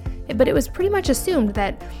more. But it was pretty much assumed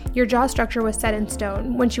that your jaw structure was set in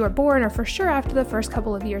stone once you were born or for sure after the first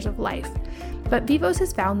couple of years of life. But Vivos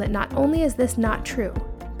has found that not only is this not true,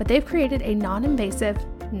 but they've created a non-invasive,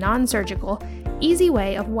 non-surgical, easy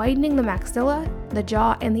way of widening the maxilla, the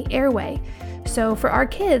jaw, and the airway. So for our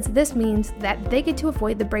kids, this means that they get to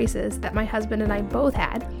avoid the braces that my husband and I both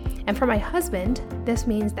had. And for my husband, this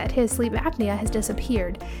means that his sleep apnea has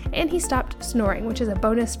disappeared and he stopped snoring, which is a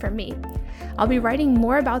bonus for me. I'll be writing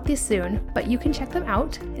more about these soon, but you can check them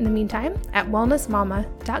out in the meantime at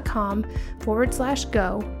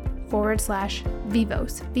wellnessmama.com/go/Vivos,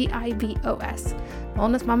 Vivos,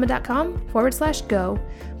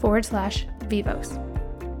 wellnessmama.com/go/Vivos.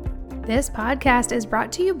 This podcast is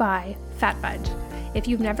brought to you by Fat Fudge. If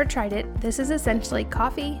you've never tried it, this is essentially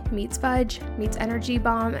coffee meets fudge meets energy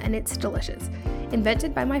bomb, and it's delicious.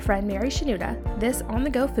 Invented by my friend Mary Shanuda, this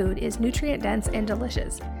on-the-go food is nutrient-dense and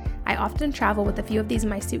delicious. I often travel with a few of these in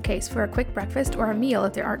my suitcase for a quick breakfast or a meal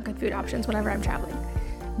if there aren't good food options whenever I'm traveling.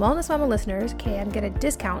 Wellness Mama listeners can get a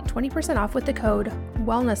discount 20% off with the code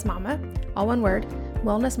WellnessMama, all one word,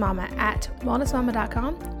 Wellness Mama at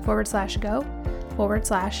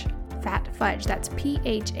wellnessmama.com/go/fat fudge. That's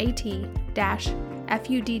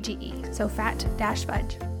PHAT-FUDGE, so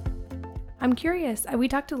fat-fudge. I'm curious, we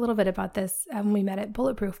talked a little bit about this when we met at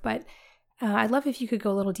Bulletproof, but I'd love if you could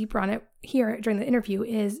go a little deeper on it here during the interview.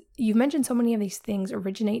 Is you've mentioned so many of these things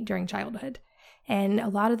originate during childhood, and a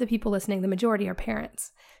lot of the people listening, the majority, are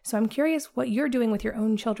parents. So I'm curious what you're doing with your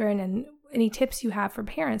own children and any tips you have for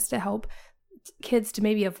parents to help kids to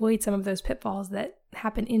maybe avoid some of those pitfalls that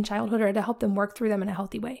happen in childhood, or to help them work through them in a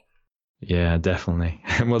healthy way. Yeah, definitely.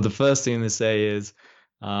 Well, the first thing to say is,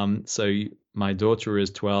 my daughter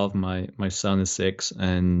is 12, my son is 6,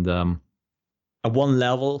 and at one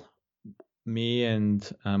level, me and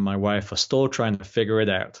my wife are still trying to figure it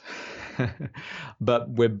out.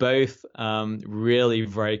 But we're both really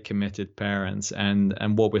very committed parents, and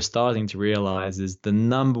what we're starting to realize is the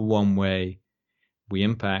number one way we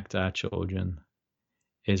impact our children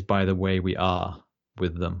is by the way we are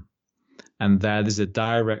with them. And that is a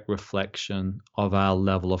direct reflection of our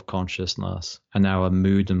level of consciousness and our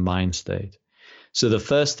mood and mind state. So the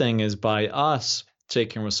first thing is by us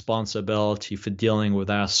taking responsibility for dealing with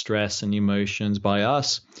our stress and emotions, by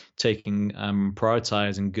us taking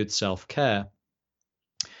prioritizing good self-care,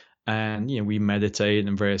 and we meditate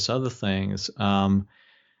and various other things,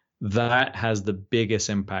 that has the biggest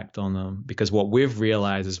impact on them. Because what we've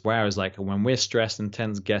realized is, wow, is like when we're stressed and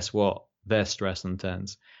tense, guess what? They're stressed and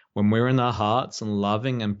tense. When we're in our hearts and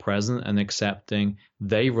loving and present and accepting,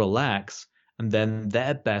 they relax, and then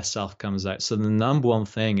their best self comes out. So the number one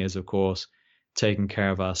thing is, of course, taking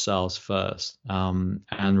care of ourselves first,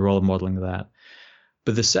 and role modeling that.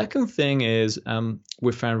 But the second thing is,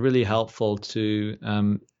 we found really helpful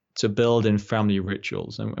to build in family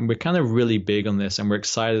rituals, and we're kind of really big on this, and we're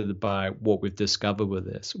excited by what we've discovered with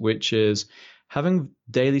this, which is having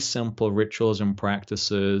daily simple rituals and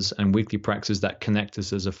practices and weekly practices that connect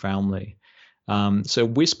us as a family. So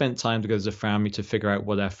we spent time together as a family to figure out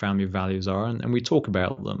what our family values are, and we talk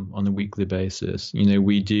about them on a weekly basis.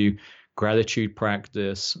 We do gratitude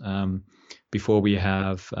practice before we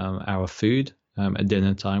have our food at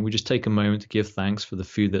dinner time. We just take a moment to give thanks for the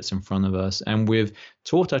food that's in front of us, and we've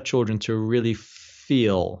taught our children to really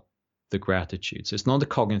feel the gratitude. So it's not a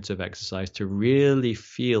cognitive exercise, to really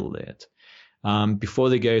feel it.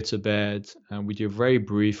 Before they go to bed, we do a very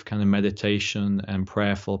brief kind of meditation and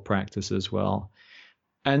prayerful practice as well.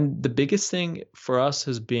 And the biggest thing for us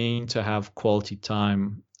has been to have quality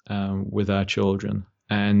time with our children.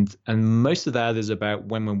 And most of that is about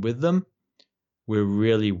when we're with them, we're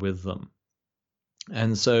really with them.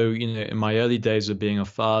 And so, in my early days of being a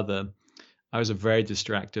father, I was a very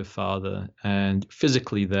distracted father, and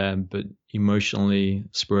physically there, but emotionally,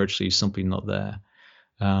 spiritually, simply not there.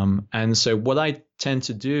 And so what I tend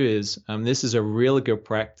to do is, this is a really good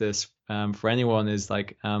practice for anyone, is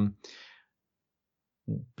like,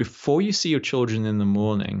 before you see your children in the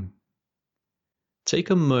morning, take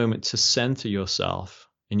a moment to center yourself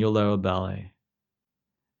in your lower belly.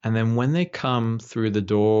 And then when they come through the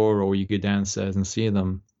door or you go downstairs and see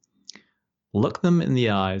them, look them in the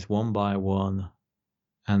eyes one by one,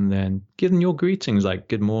 and then give them your greetings like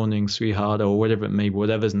good morning, sweetheart, or whatever it may be,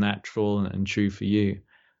 whatever's natural and true for you.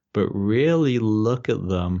 But really look at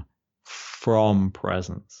them from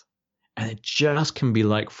presence. And it just can be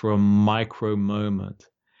like for a micro moment.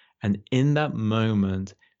 And in that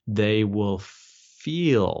moment, they will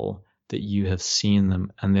feel that you have seen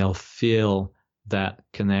them, and they'll feel that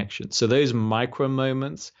connection. So those micro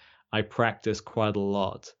moments, I practice quite a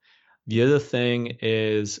lot. The other thing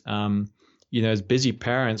is, as busy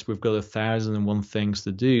parents, we've got 1,001 things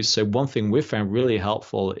to do. So one thing we've found really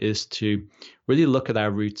helpful is to really look at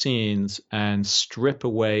our routines and strip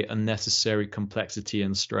away unnecessary complexity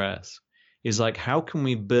and stress. Is like, how can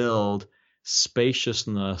we build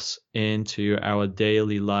spaciousness into our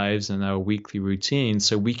daily lives and our weekly routines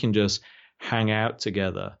so we can just hang out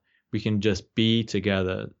together? We can just be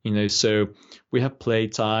together, so we have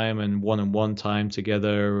playtime and one-on-one time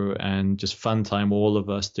together and just fun time, all of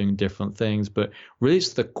us doing different things. But really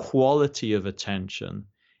it's the quality of attention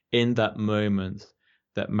in that moment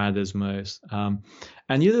that matters most. And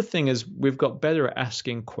the other thing is we've got better at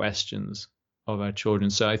asking questions of our children.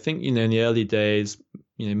 So I think, in the early days,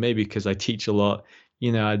 maybe because I teach a lot,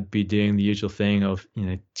 I'd be doing the usual thing of,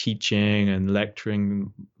 teaching and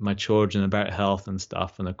lecturing my children about health and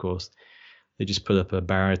stuff. And of course, they just put up a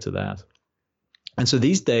barrier to that. And so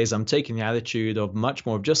these days, I'm taking the attitude of much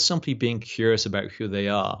more of just simply being curious about who they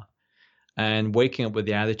are and waking up with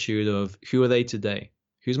the attitude of who are they today?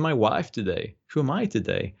 Who's my wife today? Who am I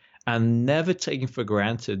today? And never taking for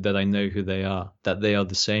granted that I know who they are, that they are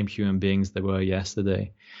the same human beings they were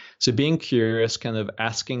yesterday. So being curious, kind of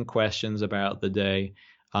asking questions about the day.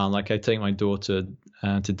 Like I take my daughter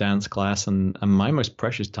to dance class, and my most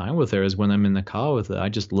precious time with her is when I'm in the car with her. I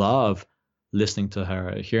just love listening to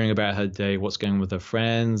her, hearing about her day, what's going on with her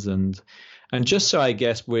friends. And just so I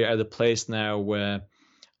guess we're at a place now where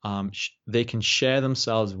they can share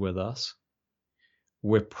themselves with us.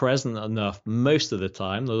 We're present enough most of the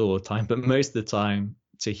time, not all the time, but most of the time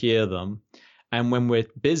to hear them. And when we're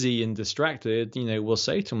busy and distracted, we'll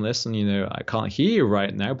say to them, listen, I can't hear you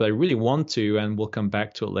right now, but I really want to, and we'll come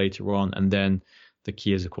back to it later on. And then the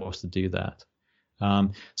key is, of course, to do that.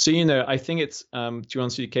 So, I think it's, to be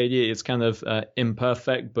honest with you, Katie, it's kind of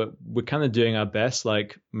imperfect, but we're kind of doing our best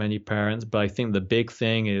like many parents. But I think the big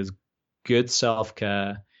thing is good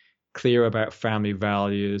self-care, clear about family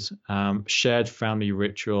values, shared family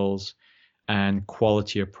rituals, and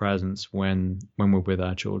quality of presence when we're with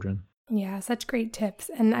our children. Yeah, such great tips.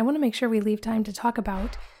 And I want to make sure we leave time to talk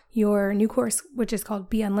about your new course, which is called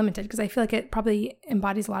Be Unlimited, because I feel like it probably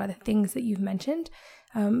embodies a lot of the things that you've mentioned.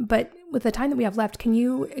 But with the time that we have left, can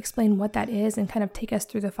you explain what that is and kind of take us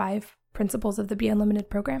through the 5 principles of the Be Unlimited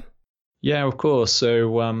program? Yeah, of course.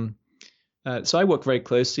 So I work very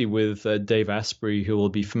closely with Dave Asprey, who will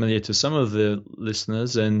be familiar to some of the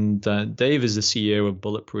listeners. And Dave is the CEO of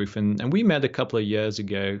Bulletproof. And we met a couple of years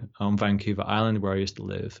ago on Vancouver Island, where I used to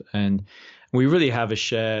live. And we really have a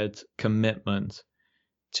shared commitment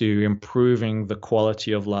to improving the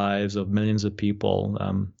quality of lives of millions of people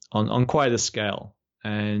on quite a scale.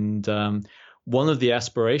 And one of the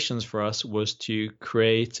aspirations for us was to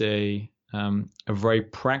create a very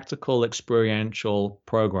practical, experiential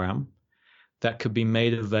program that could be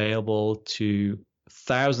made available to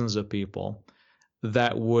thousands of people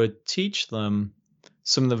that would teach them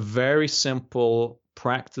some of the very simple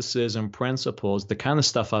practices and principles, the kind of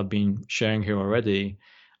stuff I've been sharing here already,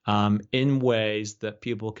 in ways that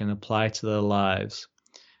people can apply to their lives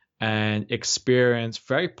and experience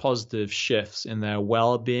very positive shifts in their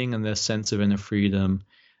well-being and their sense of inner freedom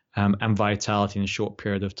and vitality in a short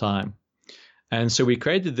period of time. And so we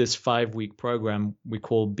created this 5-week program we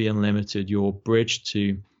call Be Unlimited, your bridge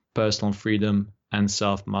to personal freedom and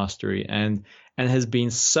self-mastery. And it has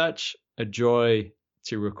been such a joy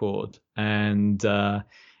to record. And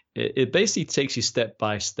it basically takes you step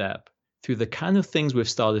by step through the kind of things we've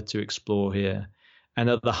started to explore here. And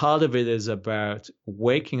at the heart of it is about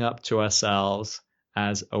waking up to ourselves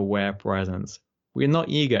as aware presence. We're not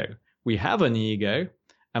ego. We have an ego,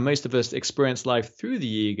 and most of us experience life through the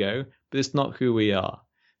ego, but it's not who we are.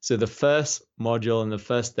 So the first module and the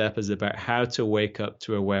first step is about how to wake up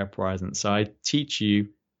to aware presence. So I teach you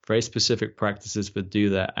very specific practices for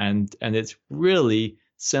do that. And it's really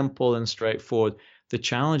simple and straightforward. The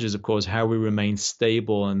challenge is, of course, how we remain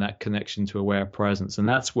stable in that connection to aware presence. And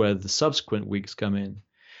that's where the subsequent weeks come in.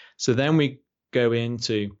 So then we go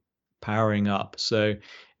into powering up. So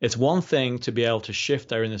it's one thing to be able to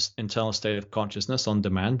shift our internal state of consciousness on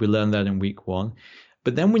demand. We learned that in week 1.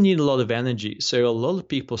 But then we need a lot of energy. So a lot of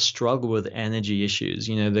people struggle with energy issues.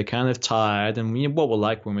 They're kind of tired, and what we're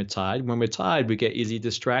like when we're tired. When we're tired, we get easily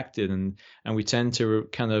distracted, and we tend to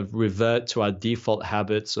kind of revert to our default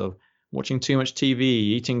habits of watching too much TV,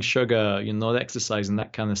 eating sugar, not exercising,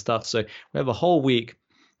 that kind of stuff. So we have a whole week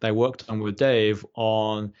that I worked on with Dave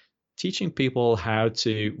on teaching people how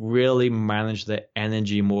to really manage their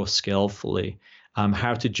energy more skillfully.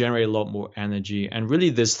 How to generate a lot more energy. And really,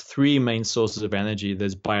 there's 3 main sources of energy.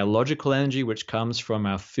 There's biological energy, which comes from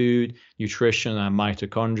our food, nutrition, and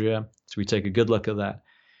mitochondria. So we take a good look at that.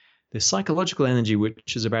 There's psychological energy,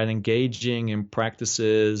 which is about engaging in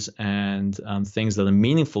practices and things that are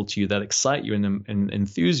meaningful to you, that excite you and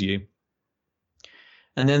enthuse you.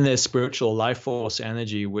 And then there's spiritual life force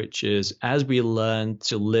energy, which is as we learn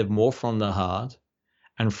to live more from the heart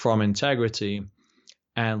and from integrity,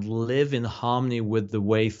 and live in harmony with the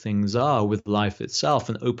way things are, with life itself,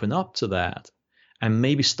 and open up to that, and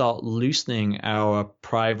maybe start loosening our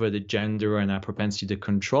private agenda and our propensity to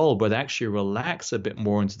control, but actually relax a bit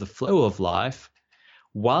more into the flow of life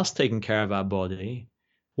whilst taking care of our body,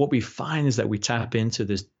 what we find is that we tap into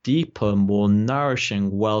this deeper, more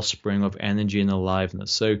nourishing wellspring of energy and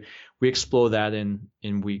aliveness. So we explore that in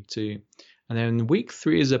week 2. And then week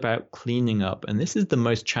 3 is about cleaning up. And this is the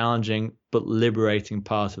most challenging but liberating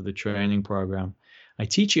part of the training program. I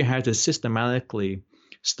teach you how to systematically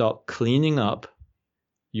start cleaning up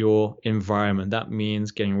your environment. That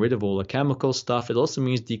means getting rid of all the chemical stuff. It also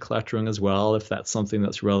means decluttering as well, if that's something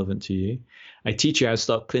that's relevant to you. I teach you how to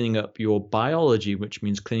start cleaning up your biology, which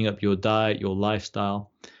means cleaning up your diet, your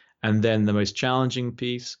lifestyle. And then the most challenging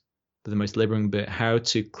piece, the most liberating bit, how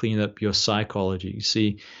to clean up your psychology. You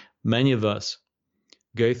see, many of us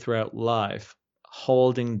go throughout life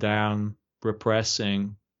holding down,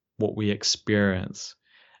 repressing what we experience.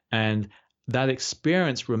 And that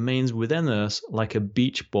experience remains within us like a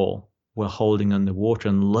beach ball we're holding underwater.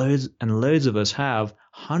 And loads of us have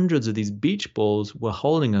hundreds of these beach balls we're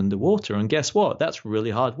holding underwater. And guess what? That's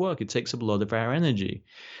really hard work. It takes up a lot of our energy.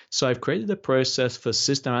 So I've created a process for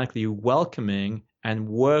systematically welcoming and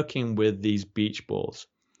working with these beach balls.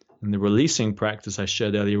 And the releasing practice I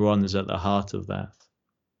shared earlier on is at the heart of that.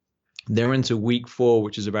 They're into week 4,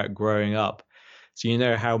 which is about growing up. So you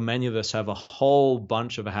know how many of us have a whole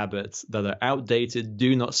bunch of habits that are outdated,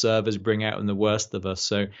 do not serve us, bring out in the worst of us.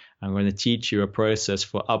 So I'm going to teach you a process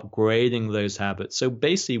for upgrading those habits. So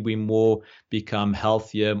basically we more become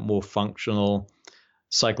healthier, more functional,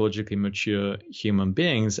 psychologically mature human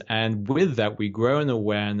beings. And with that, we grow in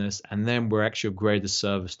awareness, and then we're actually of greater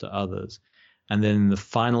service to others. And then the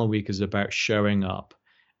final week is about showing up.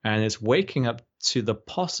 And it's waking up to the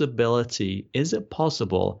possibility, is it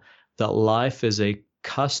possible that life is a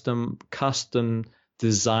custom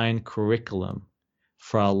designed curriculum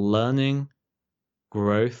for our learning,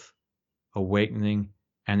 growth, awakening,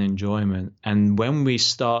 and enjoyment? And when we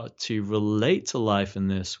start to relate to life in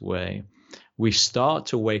this way, we start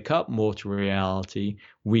to wake up more to reality,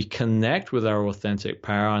 we connect with our authentic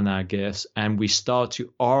power and our gifts, and we start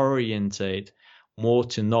to orientate more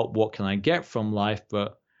to not what can I get from life,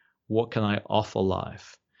 but what can I offer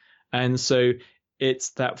life? And so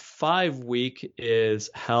it's that 5-week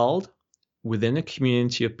is held within a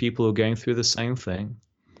community of people who are going through the same thing.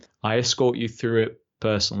 I escort you through it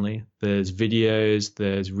personally. There's videos,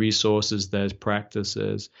 there's resources, there's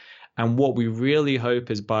practices. And what we really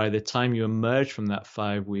hope is by the time you emerge from that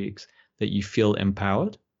 5 weeks, that you feel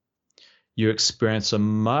empowered. You experience a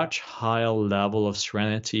much higher level of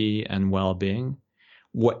serenity and well-being.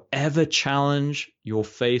 Whatever challenge you're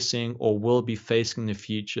facing or will be facing in the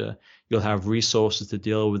future, you'll have resources to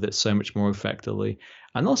deal with it so much more effectively.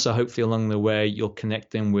 And also, hopefully, along the way, you'll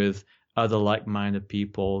connect in with other like-minded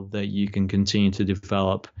people that you can continue to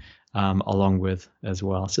develop along with as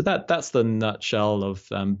well. So that's the nutshell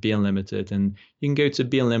of Be Unlimited. And you can go to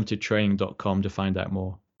beunlimitedtraining.com to find out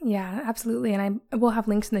more. Yeah, absolutely. And I will have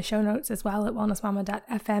links in the show notes as well at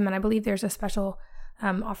wellnessmama.fm. And I believe there's a special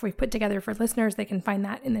offer we've put together for listeners. They can find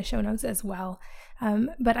that in the show notes as well.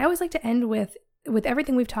 But I always like to end with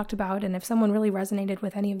everything we've talked about. And if someone really resonated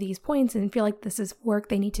with any of these points and feel like this is work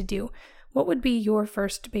they need to do, what would be your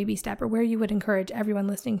first baby step, or where you would encourage everyone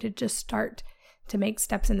listening to just start to make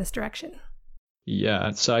steps in this direction?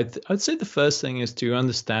 Yeah, so I'd say the first thing is to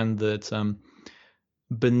understand that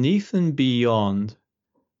beneath and beyond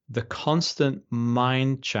the constant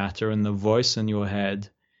mind chatter and the voice in your head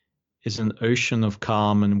is an ocean of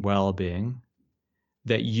calm and well-being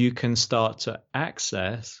that you can start to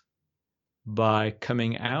access by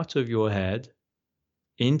coming out of your head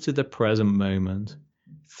into the present moment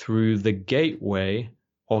through the gateway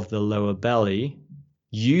of the lower belly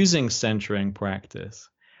using centering practice.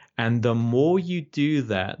 And the more you do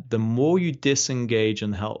that, the more you disengage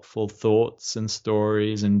in helpful thoughts and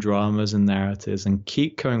stories and dramas and narratives and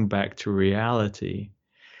keep coming back to reality,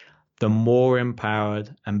 the more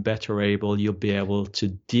empowered and better able you'll be able to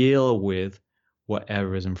deal with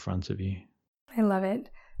whatever is in front of you. I love it.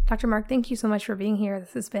 Dr. Mark, thank you so much for being here.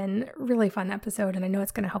 This has been a really fun episode, and I know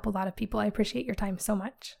it's going to help a lot of people. I appreciate your time so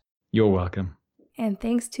much. You're welcome. And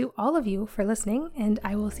thanks to all of you for listening, and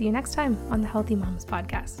I will see you next time on the Healthy Moms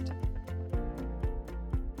Podcast.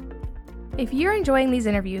 If you're enjoying these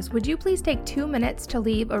interviews, would you please take 2 minutes to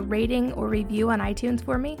leave a rating or review on iTunes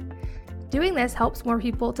for me? Doing this helps more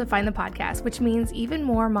people to find the podcast, which means even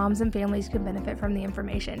more moms and families can benefit from the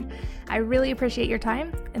information. I really appreciate your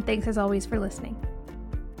time, and thanks as always for listening.